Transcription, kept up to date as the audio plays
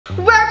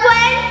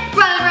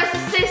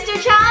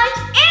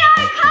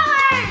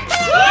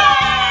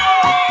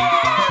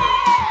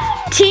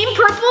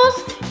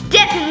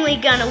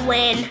gonna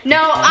win.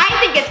 No, I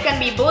think it's gonna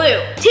be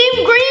blue.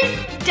 Team green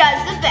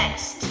does the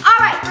best. All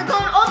right, we're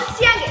going oldest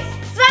to youngest.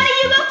 Savannah,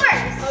 you go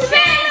first. Okay.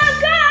 Savannah,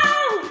 go!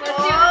 Let's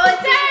see what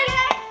it says.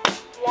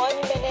 1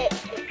 minute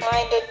to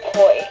find a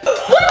toy.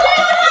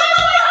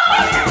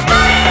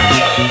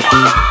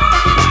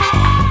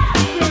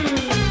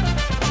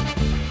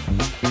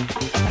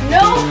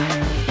 No.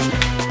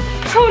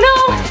 Oh no.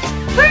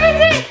 Where is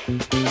it?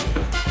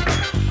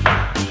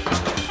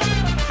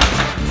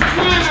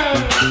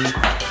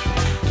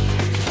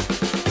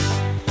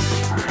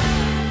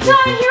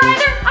 Not in here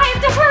either. I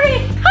have to hurry.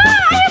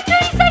 I have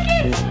 30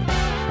 seconds.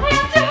 I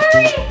have to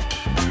hurry.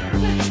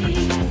 Let's see.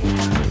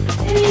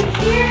 Any in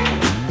here?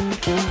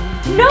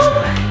 No.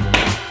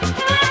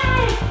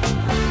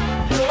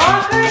 The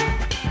locker.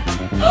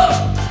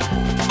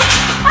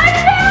 I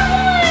found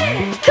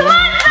one. Come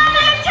on,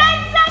 Savannah. 10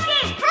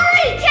 seconds.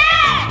 Hurry,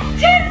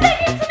 10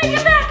 seconds to make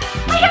it back.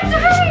 I have to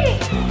hurry.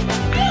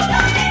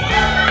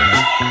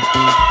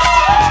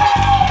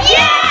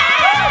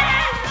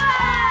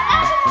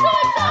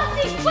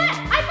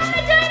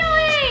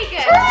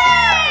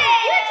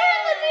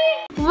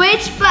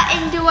 Which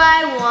button do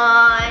I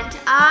want?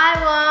 I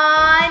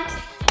want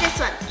this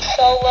one.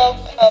 Solo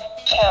cup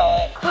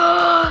challenge.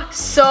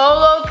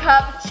 Solo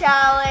cup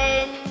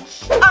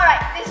challenge. All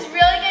right, this is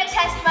really gonna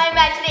test my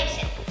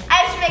imagination.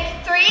 I have to make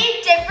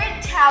 3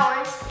 different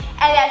towers,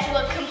 and they have to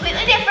look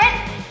completely different,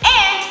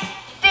 and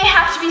they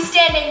have to be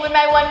standing when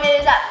my 1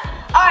 minute is up.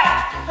 All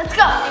right, let's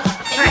go. All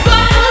right. Go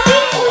on,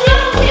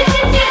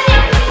 Lizzy.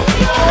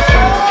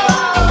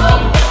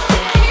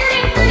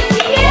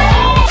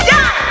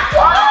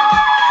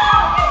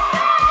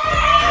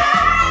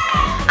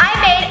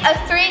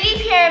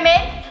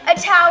 A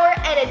tower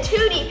and a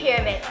 2D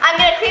pyramid. I'm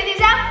gonna clean these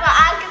out while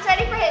Oz gets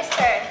ready for his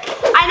turn.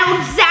 I know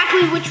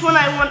exactly which one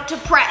I want to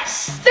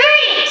press. 3,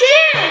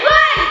 2, 1,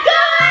 go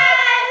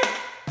Oz!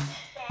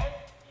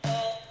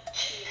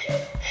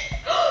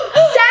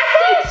 Stack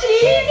of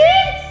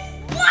cheeses?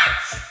 What?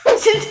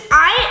 Since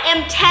I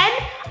am 10,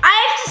 I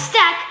have to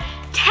stack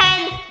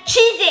 10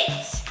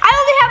 Cheez-Its. I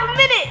only have a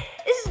minute.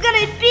 This is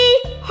gonna be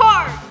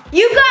hard.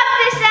 You got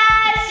this,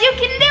 Oz. You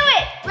can do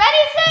it.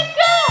 Ready, set,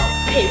 go!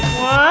 Okay,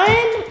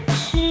 1,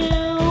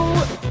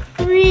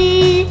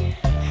 3,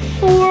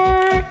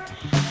 4,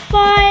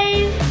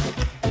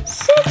 5,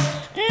 6.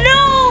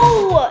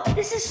 No!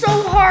 This is so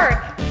hard.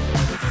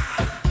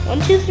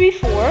 1, 2, 3,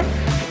 4,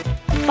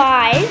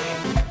 5,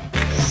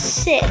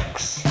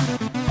 6,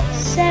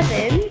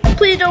 7.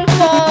 Please don't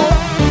fall.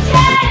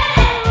 10,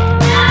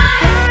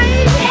 9,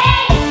 8,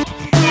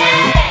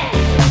 7,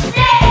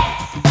 6,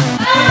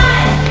 5,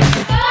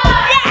 4,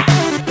 yes!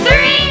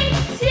 3,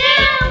 2,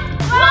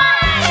 1.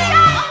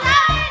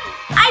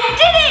 I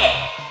did it!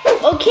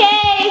 Okay.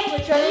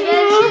 Which one are you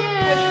gonna choose?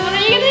 Which one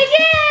are you gonna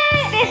get?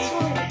 This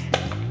one.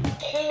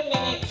 2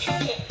 minutes to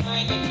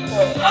find a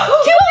toy.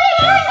 2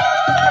 minutes!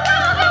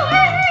 Go,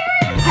 hurry!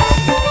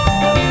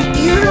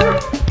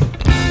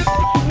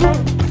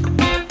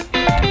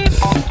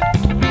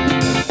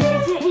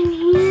 Is it in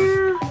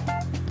here?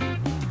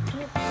 I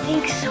don't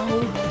think so.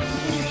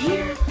 Is it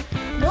here?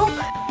 Nope.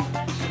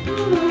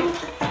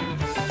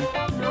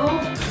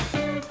 Nope.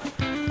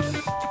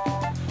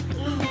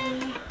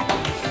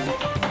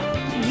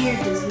 Here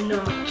does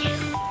not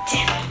count.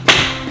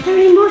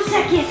 30 more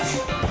seconds.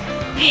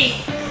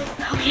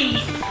 Okay.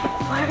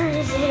 Where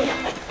is it?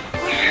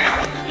 Where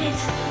is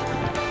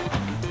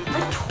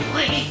a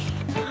toy?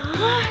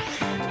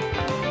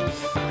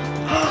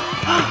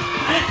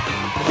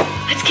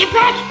 Let's get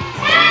back.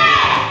 10,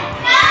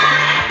 9,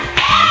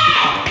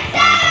 8,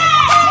 7.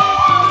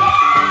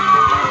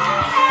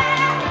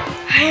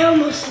 I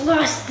almost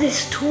lost this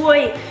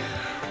toy.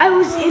 I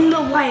was in the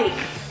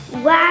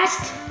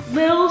last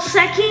little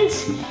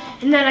seconds,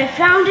 and then I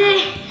found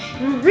it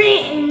and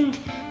ran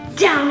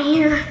down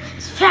here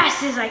as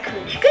fast as I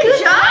could. Good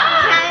job,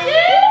 Ken.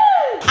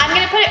 I'm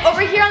gonna put it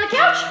over here on the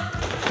couch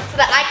so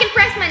that I can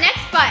press my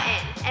next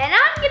button. And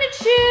I'm gonna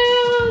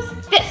choose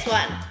this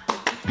one.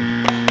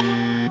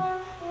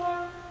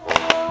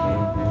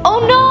 Oh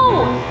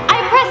no,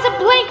 I pressed a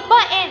blank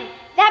button.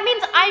 That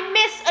means I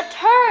missed a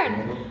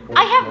turn.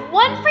 I have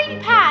 1 free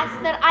pass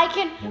that I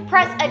can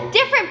press a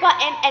different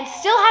button and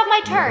still have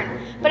my turn.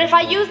 But if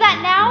I use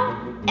that now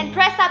and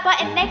press that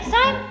button next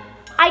time,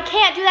 I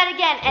can't do that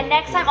again, and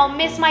next time I'll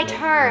miss my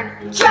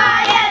turn.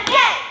 Try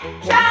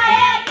again! Try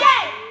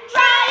again!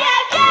 Try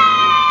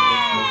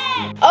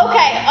again!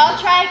 Okay,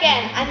 I'll try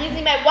again. I'm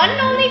using my 1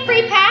 and only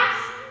free pass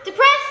to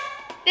press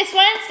this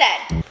one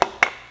instead.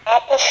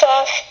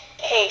 Applesauce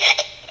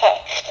taste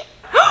test.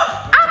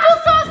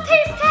 Applesauce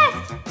taste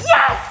test!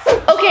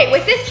 Yes! Okay,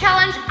 with this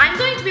challenge, I'm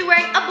going to be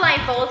wearing a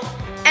blindfold,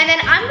 and then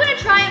I'm gonna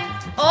try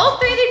all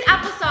 3 of these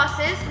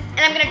applesauces,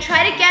 and I'm gonna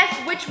try to guess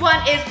which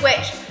one is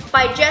which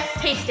by just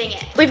tasting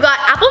it. We've got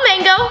apple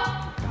mango,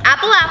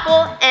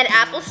 apple, and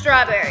apple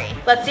strawberry.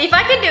 Let's see if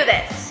I can do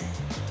this.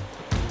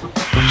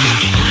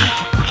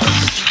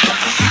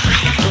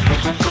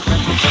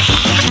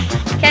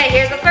 Okay,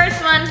 here's the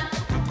first one.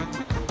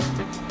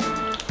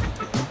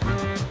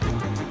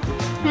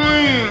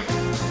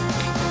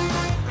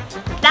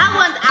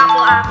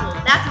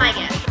 That's my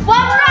guess.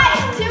 One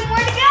right, 2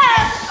 more to go.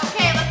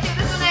 Okay, let's see what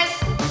this one is.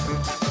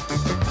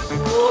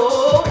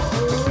 Whoa.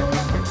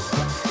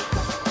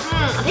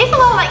 It tastes a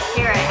lot like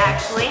carrot,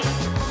 actually.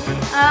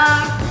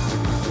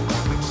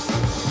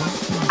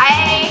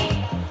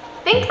 I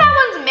think that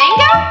one's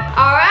mango.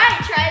 All right,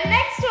 try the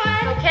next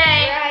one.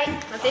 Okay. All right.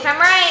 Let's see if I'm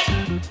right.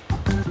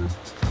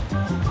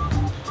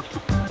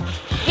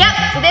 Yep,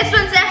 this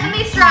one's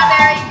definitely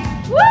strawberry.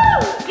 Woo!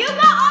 You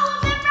got all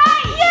of them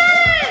right.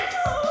 Yes!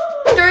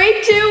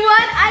 3, 2,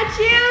 1. I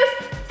choose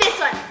this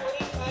one.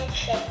 45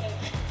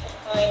 seconds to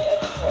find a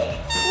toy.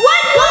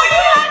 What?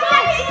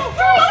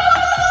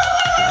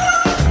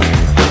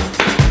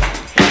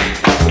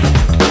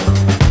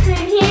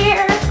 In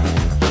here.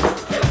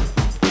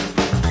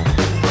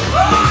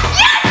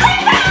 Yes, I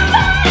found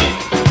it!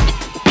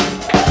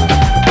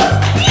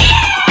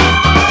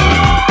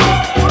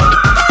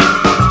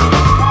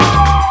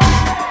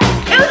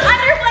 It was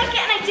under a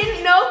blanket and I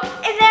didn't know,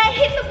 and then I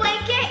hit the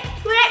blanket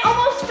when I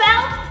almost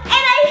fell,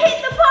 and I hit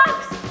the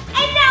box,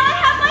 and now I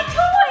have my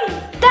toy.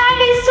 That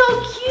is so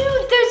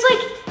cute. There's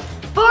like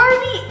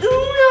Barbie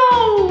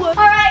Uno.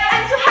 All right,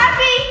 I'm so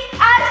happy.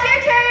 Az, your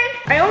turn.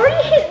 I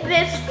already hit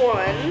this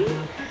one.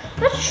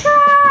 Let's try.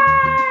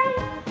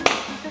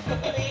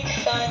 Capri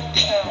Sun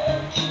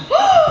Challenge.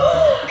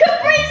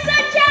 Capri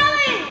Sun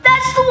Challenge.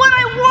 That's the one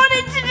I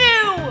wanted to do.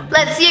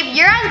 Let's see if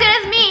you're as good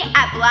as me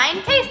at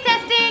blind taste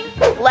testing.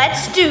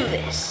 Let's do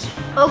this.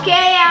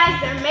 Okay, Az,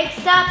 they're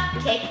mixed up.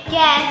 Take a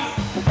guess.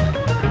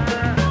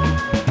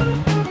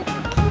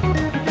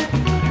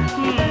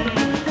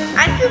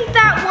 I think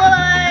that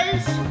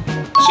was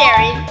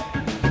cherry.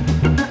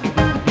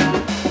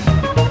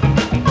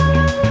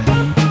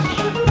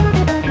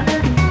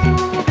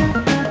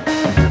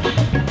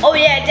 Oh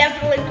yeah,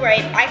 definitely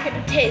grape. I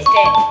could taste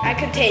it. I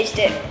could taste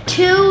it.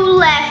 2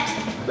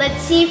 left.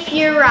 Let's see if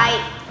you're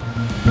right.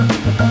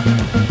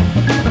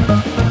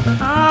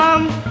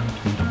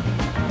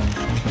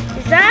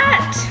 Is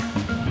that?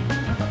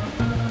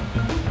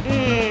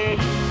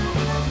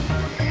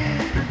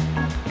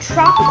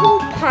 Tropical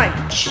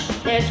punch.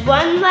 There's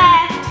one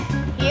left.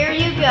 Here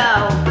you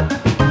go.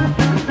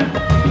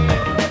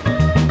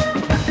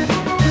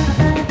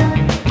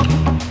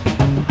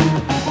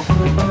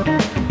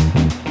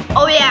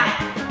 Oh yeah,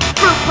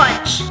 fruit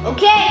punch.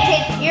 Okay,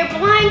 take your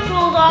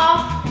blindfold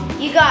off.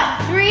 You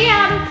got 3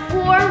 out of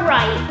 4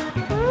 right.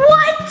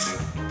 What?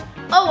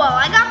 Oh well,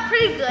 I got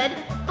pretty good,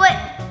 but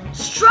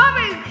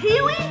strawberry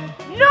kiwi,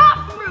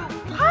 not fruit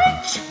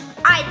punch?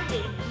 I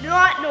did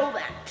not know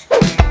that.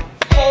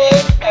 Color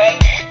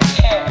Dice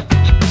Challenge.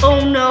 Oh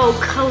no,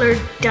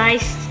 colored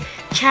dice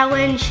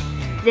challenge.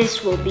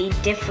 This will be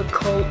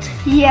difficult.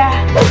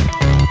 Yeah.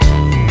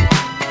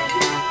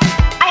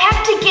 I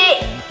have to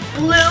get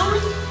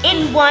blues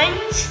in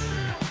 1s,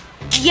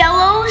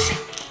 yellows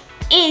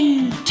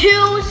in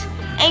 2s,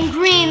 and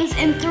greens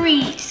in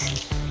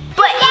 3s.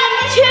 But in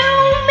 2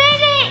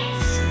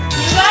 minutes!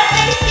 You got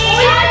this,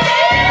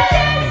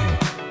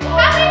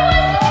 How many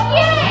ones did you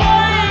get?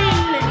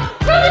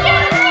 1. Throw the down.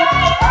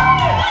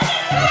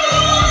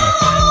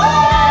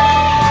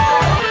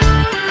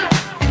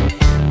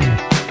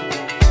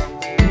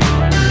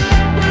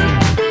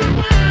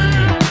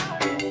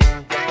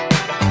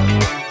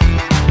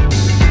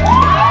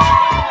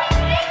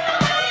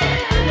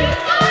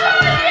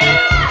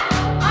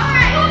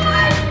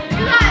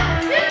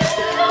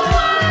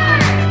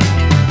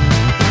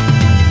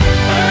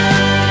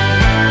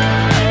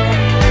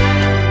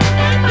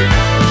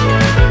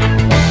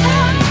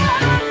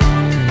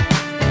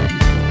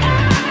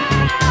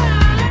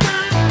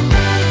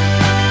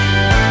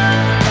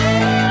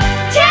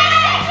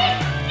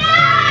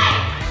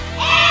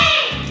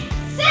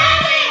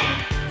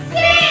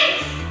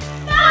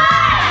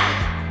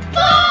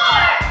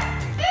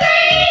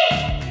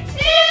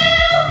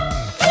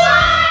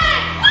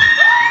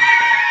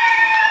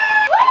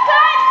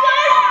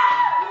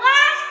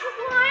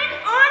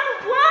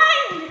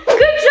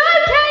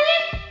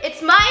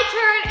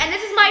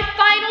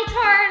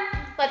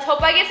 Let's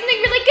hope I get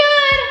something really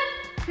good.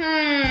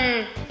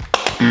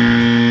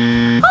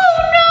 Oh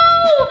no,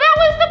 that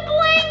was the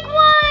blank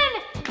one.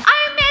 I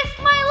missed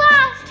my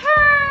last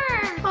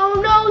turn. Oh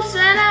no,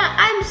 Savannah,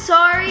 I'm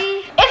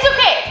sorry. It's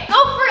okay, go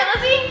for it,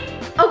 Lizzy.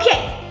 Okay.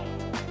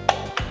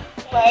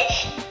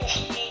 Rice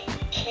Krispie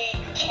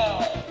Treat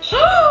Challenge.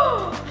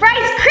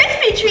 Rice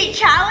Krispie Treat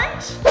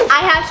Challenge?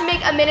 I have to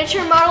make a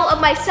miniature model of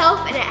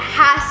myself and it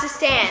has to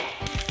stand.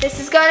 This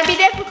is gonna be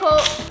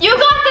difficult. You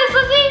got this,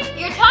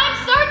 Lizzy. Your time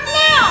starts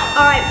now.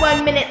 All right,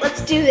 1 minute,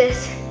 let's do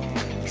this.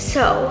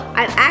 So,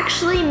 I've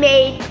actually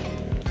made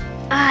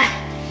a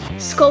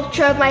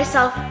sculpture of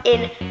myself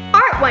in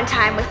art one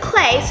time with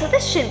clay, so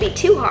this shouldn't be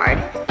too hard.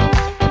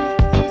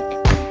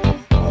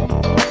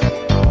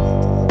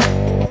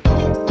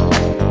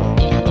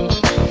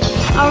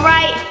 All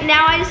right,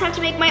 now I just have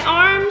to make my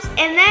arms,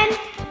 and then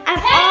I'm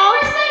all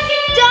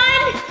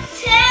done.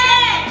 10.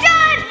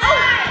 Done. Oh,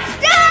 it's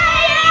done.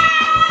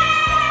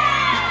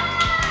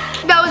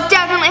 That was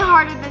definitely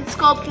harder than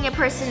sculpting a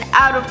person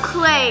out of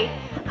clay,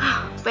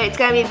 but it's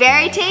gonna be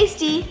very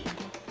tasty.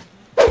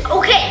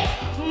 Okay,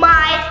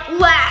 my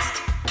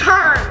last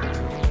turn.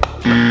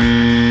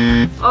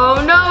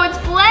 Oh no, it's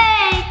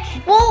blank.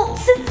 Well,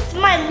 since it's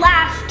my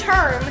last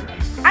turn,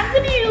 I'm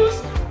gonna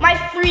use my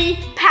free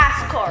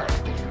pass card.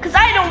 Because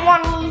I don't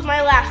want to lose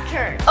my last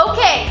turn.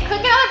 Okay,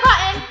 click another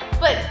button,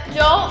 but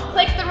don't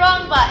click the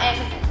wrong button.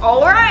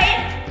 All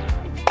right.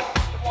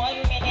 1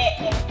 minute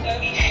and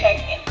 30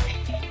 seconds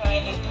to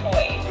find a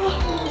toy.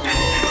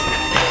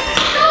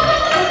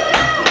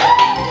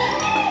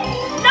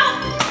 No,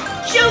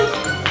 shoot.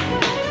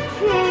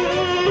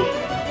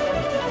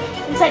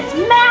 Inside his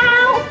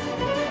mouth.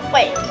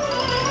 Wait.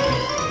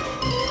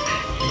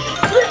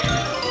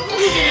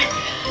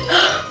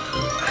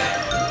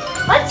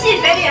 Let's see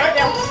if any are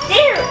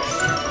downstairs.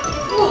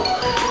 Whoa.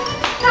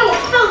 I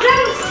almost fell down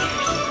the stairs.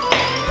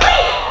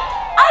 Wait,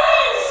 I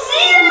didn't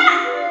see that.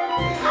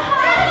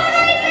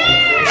 Right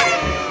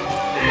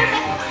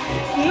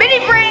there. Mini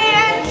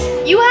brands.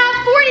 You have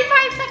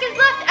 45 seconds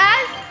left,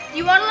 Az. Do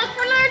you want to look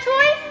for another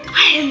toy?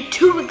 I am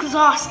too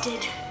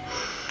exhausted.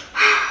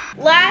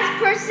 Last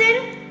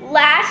person,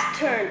 last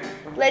turn.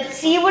 Let's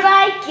see what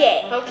I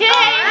get. Okay.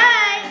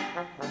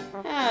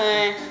 All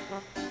right.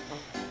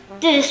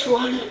 This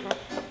one.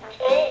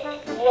 Fruit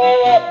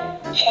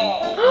roll-up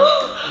challenge.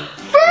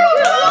 Fruit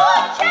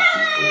roll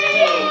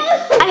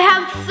challenge! I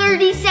have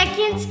 30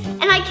 seconds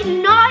and I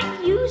cannot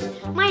use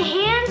my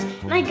hands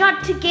and I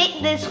got to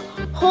get this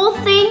whole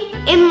thing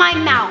in my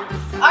mouth.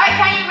 All right,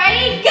 Kenny,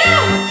 ready? Go!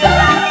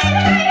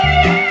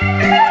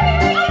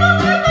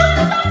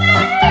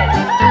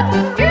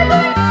 You're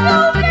going so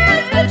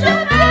fast! Good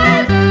job,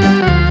 Az!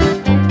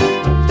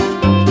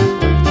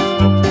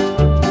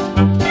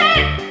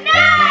 10, 9,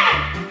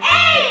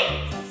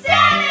 8,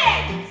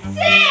 7,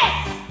 6,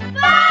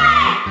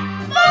 5,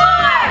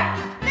 4,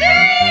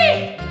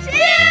 3,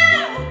 2,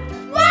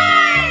 1.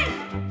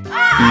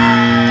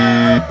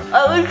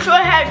 At least I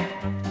had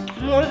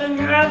more than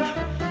you have.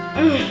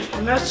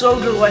 That's so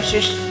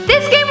delicious.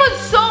 This game was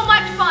so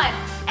much fun.